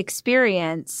that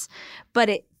experience, but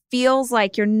it feels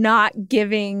like you're not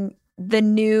giving the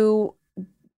new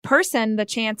person the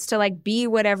chance to be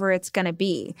whatever it's going to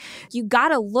be. You got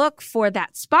to look for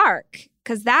that spark,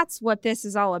 because that's what this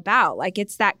is all about.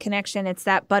 It's that connection, it's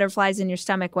that butterflies in your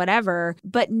stomach, whatever,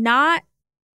 but not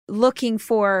looking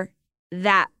for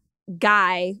that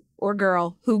guy or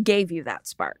girl who gave you that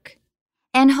spark.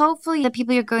 And hopefully the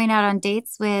people you're going out on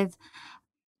dates with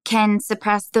can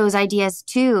suppress those ideas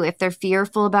too if they're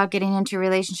fearful about getting into a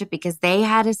relationship because they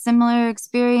had a similar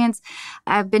experience.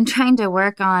 I've been trying to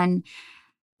work on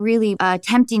really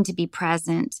attempting to be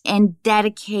present and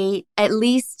dedicate at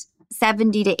least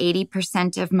 70 to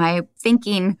 80% of my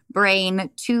thinking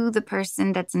brain to the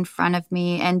person that's in front of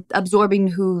me and absorbing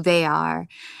who they are.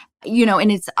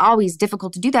 And it's always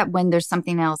difficult to do that when there's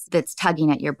something else that's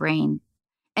tugging at your brain.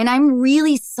 And I'm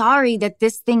really sorry that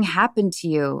this thing happened to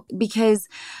you, because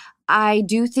I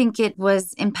do think it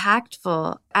was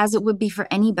impactful, as it would be for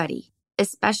anybody,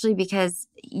 especially because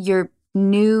you're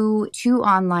new to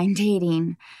online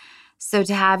dating. So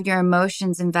to have your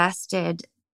emotions invested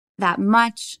that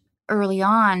much early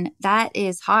on, that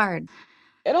is hard.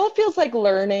 It all feels like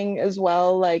learning as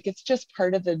well. It's just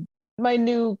part of my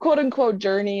new quote unquote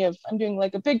journey of I'm doing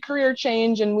a big career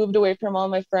change and moved away from all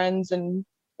my friends, and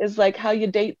is how you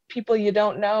date people you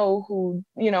don't know who,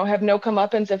 have no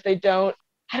comeuppance if they don't.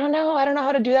 I don't know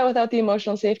how to do that without the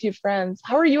emotional safety of friends.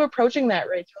 How are you approaching that,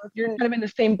 Rachel, if you're kind of in the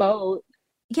same boat?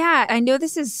 Yeah, I know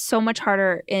this is so much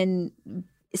harder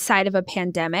inside of a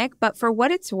pandemic, but for what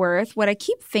it's worth, what I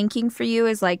keep thinking for you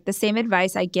is the same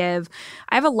advice I give.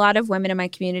 I have a lot of women in my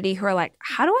community who are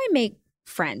how do I make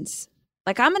friends?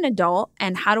 I'm an adult,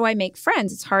 and how do I make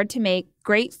friends? It's hard to make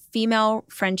great female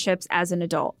friendships as an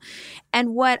adult.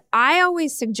 And what I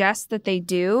always suggest that they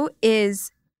do is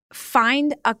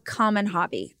find a common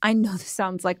hobby. I know this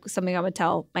sounds like something I would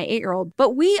tell my 8-year-old,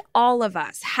 but all of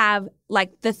us have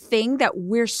the thing that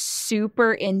we're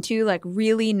super into,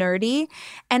 really nerdy.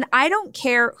 And I don't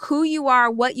care who you are,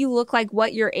 what you look like,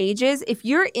 what your age is. If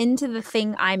you're into the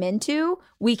thing I'm into,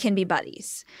 we can be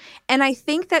buddies. And I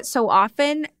think that so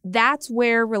often that's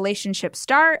where relationships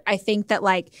start. I think that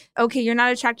okay, you're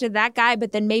not attracted to that guy,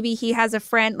 but then maybe he has a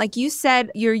friend. Like you said,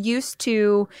 you're used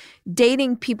to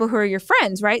dating people who are your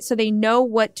friends, right? So they know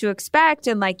what to expect,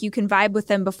 and you can vibe with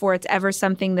them before it's ever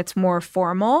something that's more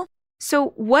formal.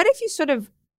 So what if you sort of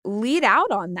lead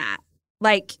out on that?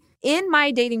 In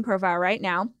my dating profile right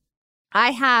now,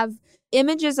 I have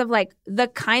images of the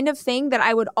kind of thing that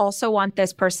I would also want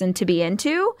this person to be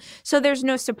into. So there's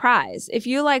no surprise. If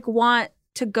you want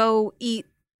to go eat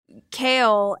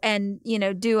kale and,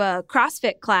 do a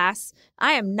CrossFit class,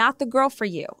 I am not the girl for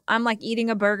you. I'm eating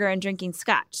a burger and drinking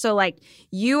scotch. So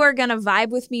you are going to vibe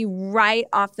with me right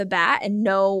off the bat and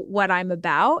know what I'm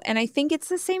about. And I think it's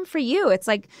the same for you. It's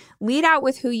lead out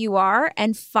with who you are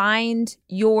and find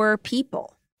your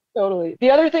people. Totally.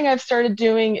 The other thing I've started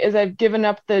doing is I've given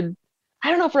up I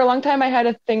don't know, for a long time I had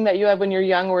a thing that you have when you're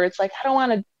young where it's I don't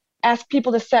want to ask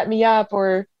people to set me up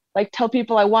or tell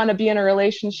people I want to be in a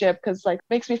relationship because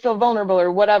makes me feel vulnerable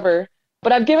or whatever.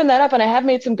 But I've given that up, and I have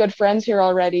made some good friends here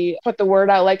already. Put the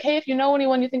word out hey, if you know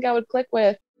anyone you think I would click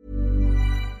with.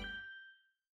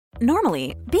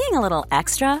 Normally, being a little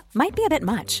extra might be a bit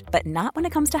much, but not when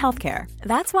it comes to healthcare.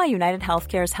 That's why United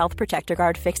Healthcare's Health Protector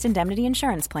Guard fixed indemnity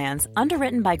insurance plans,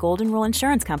 underwritten by Golden Rule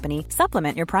Insurance Company,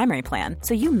 supplement your primary plan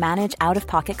so you manage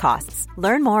out-of-pocket costs.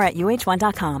 Learn more at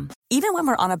uh1.com. Even when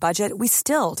we're on a budget, we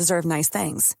still deserve nice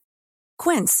things.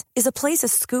 Quince is a place to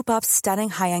scoop up stunning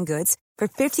high-end goods for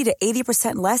 50 to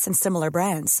 80% less than similar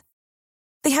brands.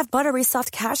 They have buttery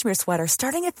soft cashmere sweaters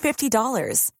starting at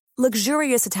 $50,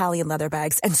 luxurious Italian leather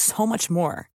bags, and so much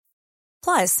more.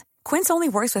 Plus, Quince only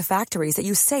works with factories that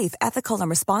use safe, ethical, and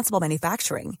responsible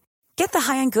manufacturing. Get the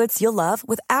high-end goods you'll love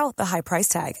without the high price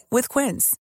tag with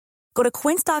Quince. Go to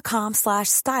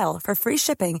quince.com/style for free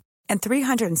shipping and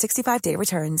 365-day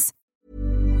returns.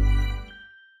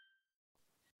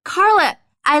 Carla,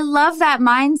 I love that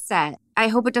mindset. I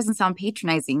hope it doesn't sound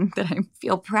patronizing, that I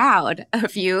feel proud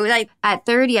of you. Like at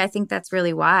 30, I think that's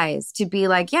really wise to be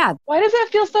like, yeah. Why does that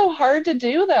feel so hard to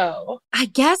do though? I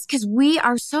guess because we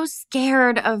are so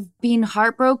scared of being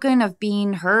heartbroken, of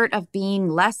being hurt, of being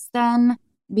less than,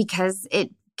 because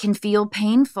it can feel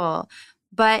painful.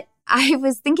 But I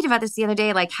was thinking about this the other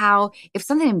day, like how if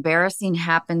something embarrassing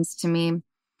happens to me,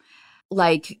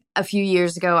 like a few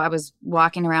years ago, I was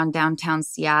walking around downtown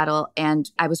Seattle and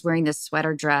I was wearing this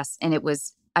sweater dress and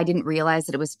I didn't realize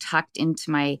that it was tucked into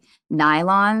my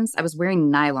nylons. I was wearing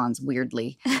nylons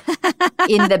weirdly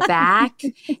in the back.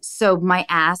 So my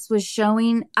ass was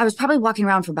showing. I was probably walking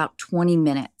around for about 20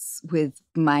 minutes with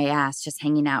my ass just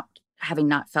hanging out, having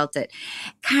not felt it.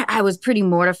 I was pretty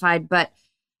mortified, but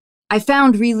I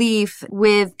found relief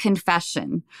with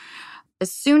confession.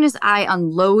 As soon as I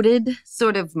unloaded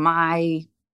sort of my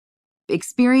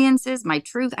experiences, my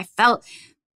truth, I felt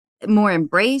more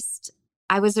embraced.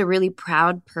 I was a really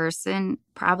proud person,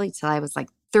 probably till I was like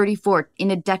 34, in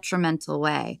a detrimental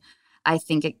way. I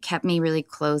think it kept me really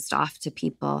closed off to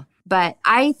people. But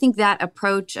I think that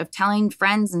approach of telling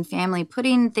friends and family,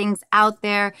 putting things out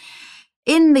there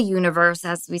in the universe,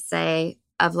 as we say,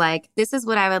 of like, this is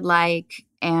what I would like,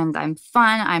 and I'm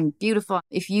fun, I'm beautiful.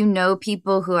 If you know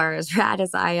people who are as rad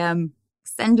as I am,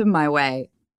 send them my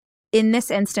way. In this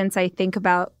instance, I think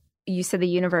about, you said the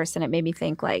universe, and it made me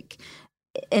think like,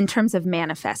 in terms of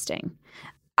manifesting.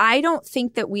 I don't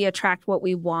think that we attract what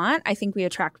we want. I think we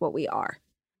attract what we are.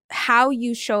 How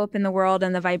you show up in the world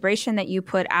and the vibration that you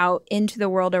put out into the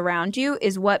world around you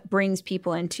is what brings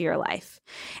people into your life.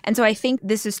 And so I think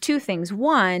this is two things.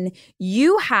 One,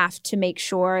 you have to make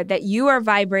sure that you are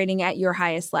vibrating at your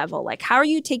highest level. Like, how are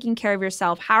you taking care of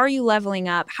yourself? How are you leveling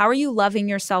up? How are you loving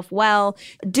yourself well?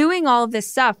 Doing all of this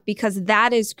stuff, because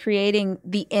that is creating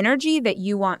the energy that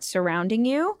you want surrounding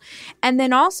you. And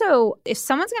then also, if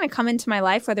someone's going to come into my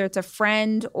life, whether it's a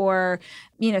friend or,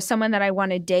 someone that I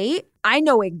want to date, I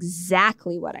know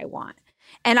exactly what I want.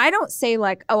 And I don't say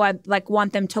like, oh, I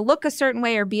want them to look a certain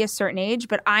way or be a certain age,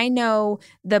 but I know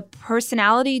the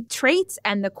personality traits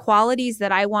and the qualities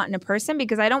that I want in a person,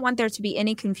 because I don't want there to be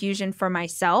any confusion for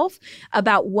myself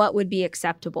about what would be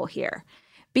acceptable here.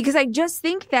 Because I just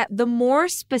think that the more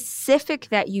specific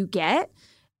that you get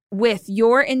with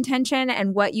your intention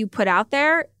and what you put out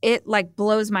there, it like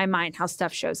blows my mind how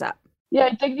stuff shows up. Yeah,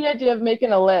 I dig the idea of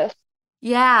making a list.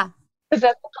 Yeah. Because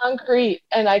that's concrete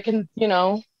and I can, You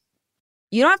don't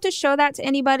have to show that to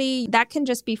anybody. That can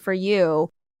just be for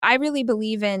you. I really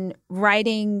believe in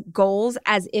writing goals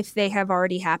as if they have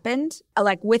already happened.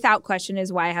 Like, without question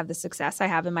is why I have the success I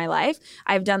have in my life.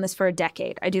 I've done this for a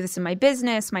decade. I do this in my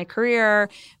business, my career,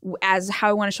 as how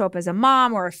I want to show up as a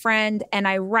mom or a friend. And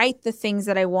I write the things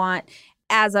that I want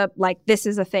as this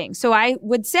is a thing. So I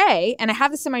would say, and I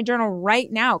have this in my journal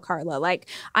right now, Carla, like,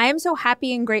 I am so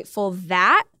happy and grateful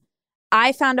that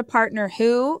I found a partner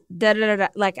who,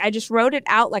 like, I just wrote it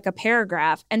out like a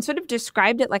paragraph and sort of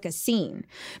described it like a scene,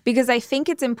 because I think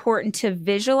it's important to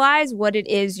visualize what it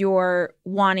is you're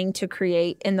wanting to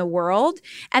create in the world.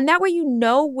 And that way,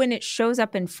 when it shows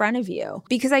up in front of you,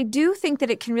 because I do think that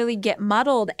it can really get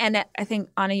muddled. And I think,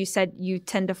 Anna, you said you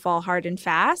tend to fall hard and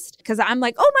fast, because I'm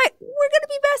like, oh my, we're going to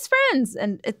be best friends.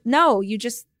 And no,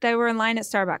 they were in line at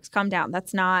Starbucks. Calm down.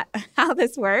 That's not how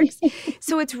this works.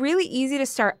 So it's really easy to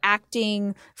start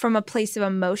acting from a place of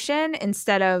emotion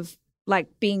instead of like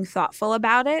being thoughtful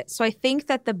about it. So I think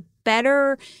that the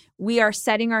better we are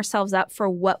setting ourselves up for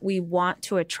what we want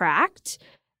to attract,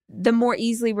 the more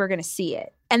easily we're going to see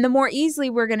it. And the more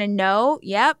easily we're going to know,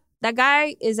 yep, that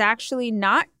guy is actually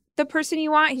not the person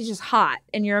you want. He's just hot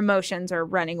and your emotions are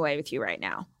running away with you right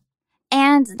now.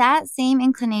 And that same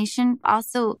inclination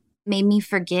also made me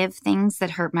forgive things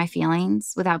that hurt my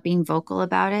feelings without being vocal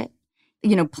about it.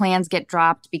 Plans get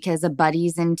dropped because a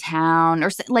buddy's in town,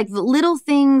 or like little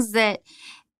things that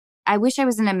I wish I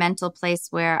was in a mental place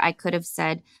where I could have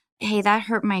said, hey, that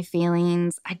hurt my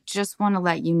feelings. I just want to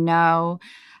let you know.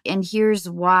 And here's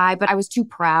why. But I was too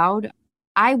proud.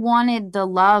 I wanted the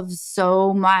love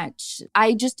so much.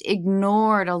 I just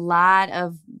ignored a lot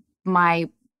of my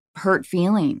hurt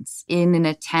feelings in an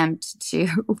attempt to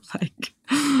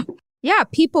Yeah,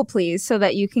 people please so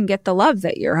that you can get the love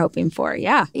that you're hoping for.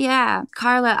 Yeah. Yeah.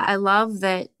 Carla, I love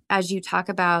that as you talk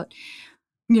about,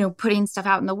 putting stuff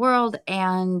out in the world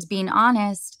and being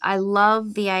honest, I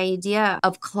love the idea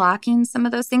of clocking some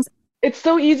of those things. It's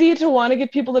so easy to want to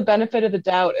give people the benefit of the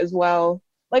doubt as well.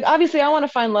 Like, obviously, I want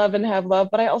to find love and have love,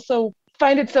 but I also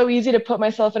find it so easy to put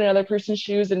myself in another person's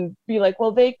shoes and be like,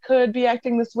 well, they could be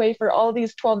acting this way for all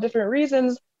these 12 different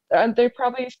reasons. They're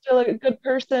probably still a good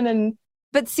person.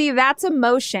 But see, that's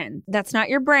emotion. That's not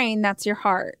your brain. That's your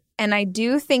heart. And I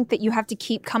do think that you have to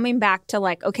keep coming back to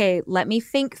like, okay, let me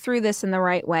think through this in the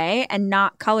right way and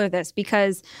not color this,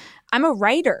 because I'm a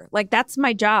writer. Like, that's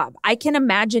my job. I can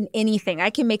imagine anything. I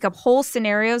can make up whole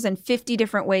scenarios and 50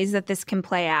 different ways that this can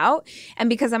play out. And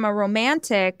because I'm a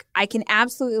romantic, I can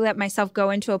absolutely let myself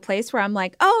go into a place where I'm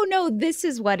like, oh, no, this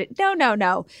is what it,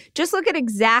 no. Just look at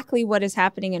exactly what is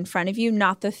happening in front of you,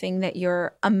 not the thing that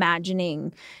you're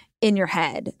imagining in your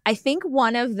head. I think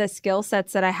one of the skill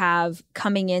sets that I have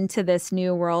coming into this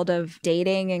new world of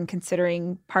dating and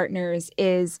considering partners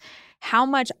is how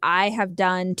much I have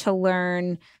done to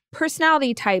learn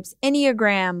personality types,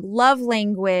 Enneagram, love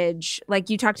language, like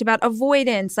you talked about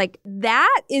avoidance. Like,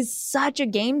 that is such a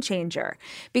game changer,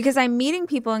 because I'm meeting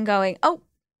people and going, oh,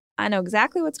 I know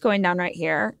exactly what's going down right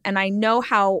here. And I know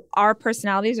how our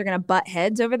personalities are going to butt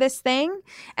heads over this thing.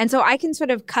 And so I can sort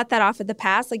of cut that off at the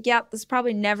pass. Like, yeah, this is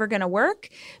probably never going to work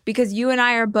because you and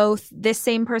I are both this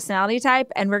same personality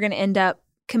type and we're going to end up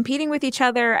competing with each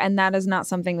other. And that is not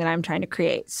something that I'm trying to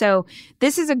create. So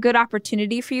this is a good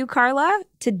opportunity for you, Carla,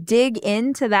 to dig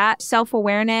into that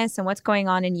self-awareness and what's going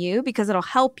on in you, because it'll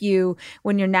help you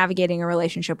when you're navigating a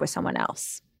relationship with someone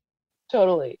else.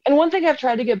 Totally. And one thing I've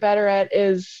tried to get better at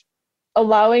is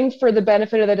allowing for the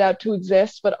benefit of the doubt to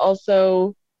exist, but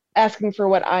also asking for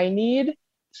what I need.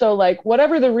 So like,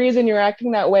 whatever the reason you're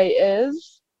acting that way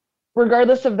is,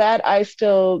 regardless of that, I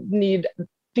still need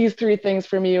these 3 things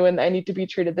from you, and I need to be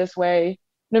treated this way.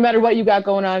 No matter what you got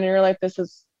going on in your life, this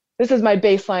is my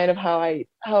baseline of how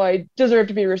I deserve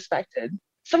to be respected.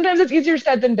 Sometimes it's easier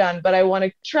said than done, but I want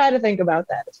to try to think about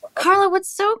that as well. Carla, what's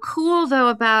so cool though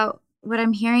about what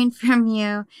I'm hearing from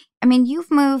you, I mean,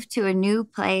 you've moved to a new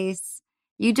place.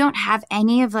 You don't have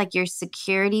any of like your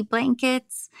security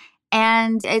blankets.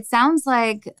 And it sounds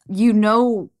like you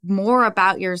know more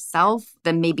about yourself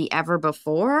than maybe ever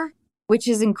before, which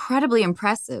is incredibly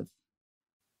impressive.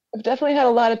 I've definitely had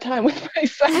a lot of time with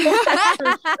myself.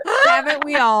 Haven't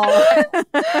we all?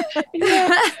 Yeah.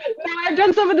 No, I've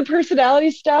done some of the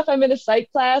personality stuff. I'm in a psych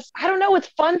class. I don't know. It's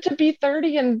fun to be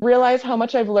 30 and realize how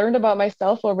much I've learned about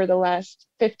myself over the last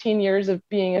 15 years of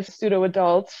being a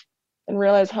pseudo-adult, and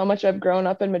realize how much I've grown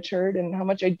up and matured and how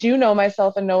much I do know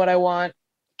myself and know what I want.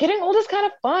 Getting old is kind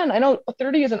of fun. I know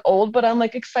 30 isn't old, but I'm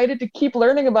like excited to keep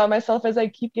learning about myself as I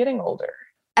keep getting older.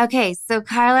 Okay, so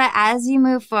Carla, as you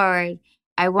move forward,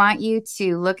 I want you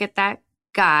to look at that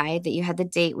guy that you had the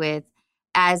date with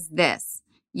as this.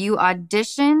 You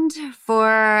auditioned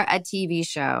for a TV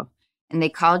show and they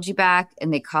called you back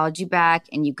and they called you back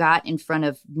and you got in front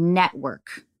of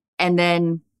network and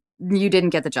then you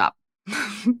didn't get the job.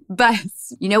 But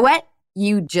you know what?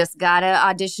 You just got to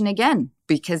audition again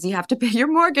because you have to pay your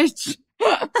mortgage.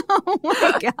 Oh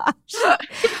my gosh.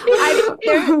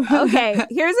 Okay,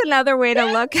 here's another way to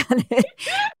look at it.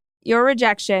 Your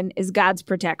rejection is God's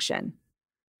protection.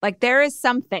 Like, there is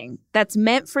something that's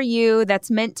meant for you,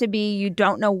 that's meant to be, you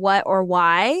don't know what or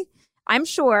why. I'm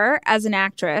sure as an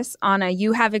actress, Anna,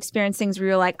 you have experienced things where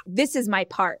you're like, this is my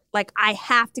part. Like, I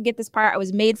have to get this part. I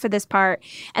was made for this part.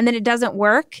 And then it doesn't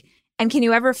work. And can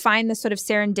you ever find this sort of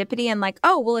serendipity and like,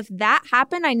 oh, well, if that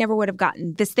happened, I never would have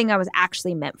gotten this thing I was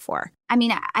actually meant for? I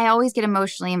mean, I always get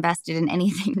emotionally invested in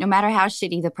anything, no matter how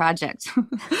shitty the project.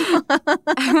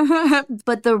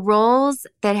 But the roles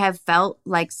that have felt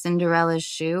like Cinderella's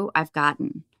shoe, I've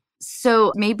gotten.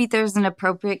 So maybe there's an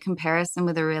appropriate comparison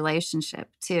with a relationship,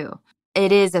 too.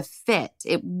 It is a fit.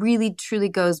 It really, truly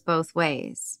goes both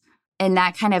ways. And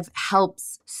that kind of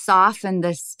helps soften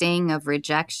the sting of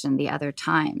rejection the other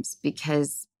times,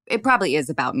 because it probably is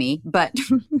about me, but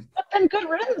then good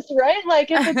riddance, right? Like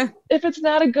if it's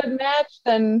not a good match,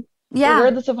 then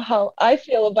regardless of how I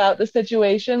feel about the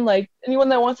situation, like anyone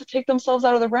that wants to take themselves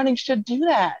out of the running should do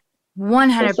that.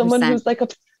 100%. So someone who's like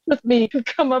obsessed with me could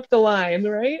come up the line,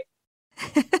 right?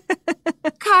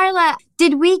 Carla,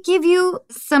 did we give you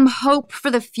some hope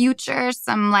for the future?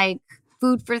 Some like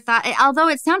food for thought. Although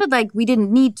it sounded like we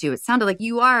didn't need to. It sounded like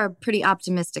you are a pretty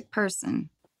optimistic person.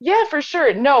 Yeah, for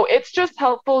sure. No, it's just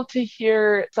helpful to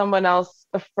hear someone else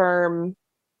affirm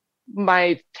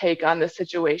my take on this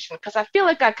situation, because I feel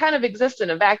like I kind of exist in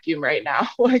a vacuum right now.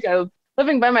 Like I'm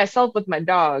living by myself with my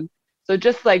dog. So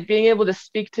just like being able to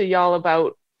speak to y'all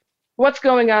about what's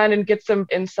going on and get some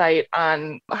insight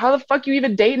on how the fuck you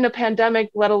even date in a pandemic,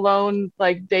 let alone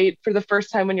like date for the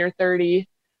first time when you're 30.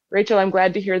 Rachel, I'm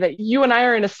glad to hear that you and I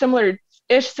are in a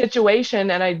similar-ish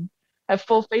situation, and I have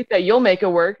full faith that you'll make it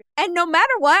work. And no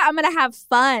matter what, I'm going to have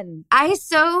fun. I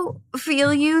so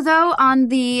feel you, though, on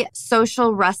the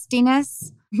social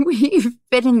rustiness. We've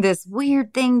been in this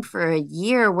weird thing for a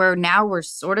year where now we're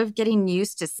sort of getting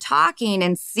used to talking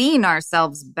and seeing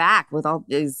ourselves back with all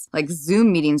these like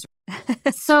Zoom meetings.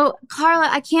 So, Carla,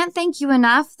 I can't thank you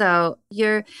enough, though.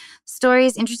 Your story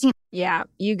is interesting. Yeah,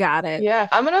 you got it. Yeah,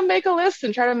 I'm going to make a list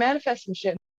and try to manifest some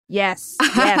shit. Yes,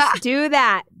 yes, do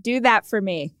that. Do that for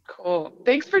me. Cool.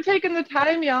 Thanks for taking the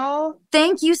time, y'all.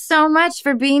 Thank you so much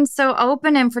for being so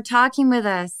open and for talking with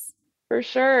us. For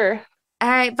sure. All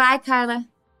right, bye, Carla.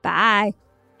 Bye.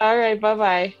 All right,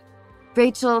 bye-bye.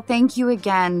 Rachel, thank you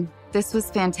again. This was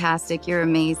fantastic. You're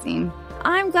amazing.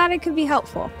 I'm glad it could be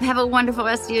helpful. Have a wonderful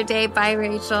rest of your day. Bye,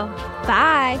 Rachel.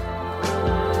 Bye.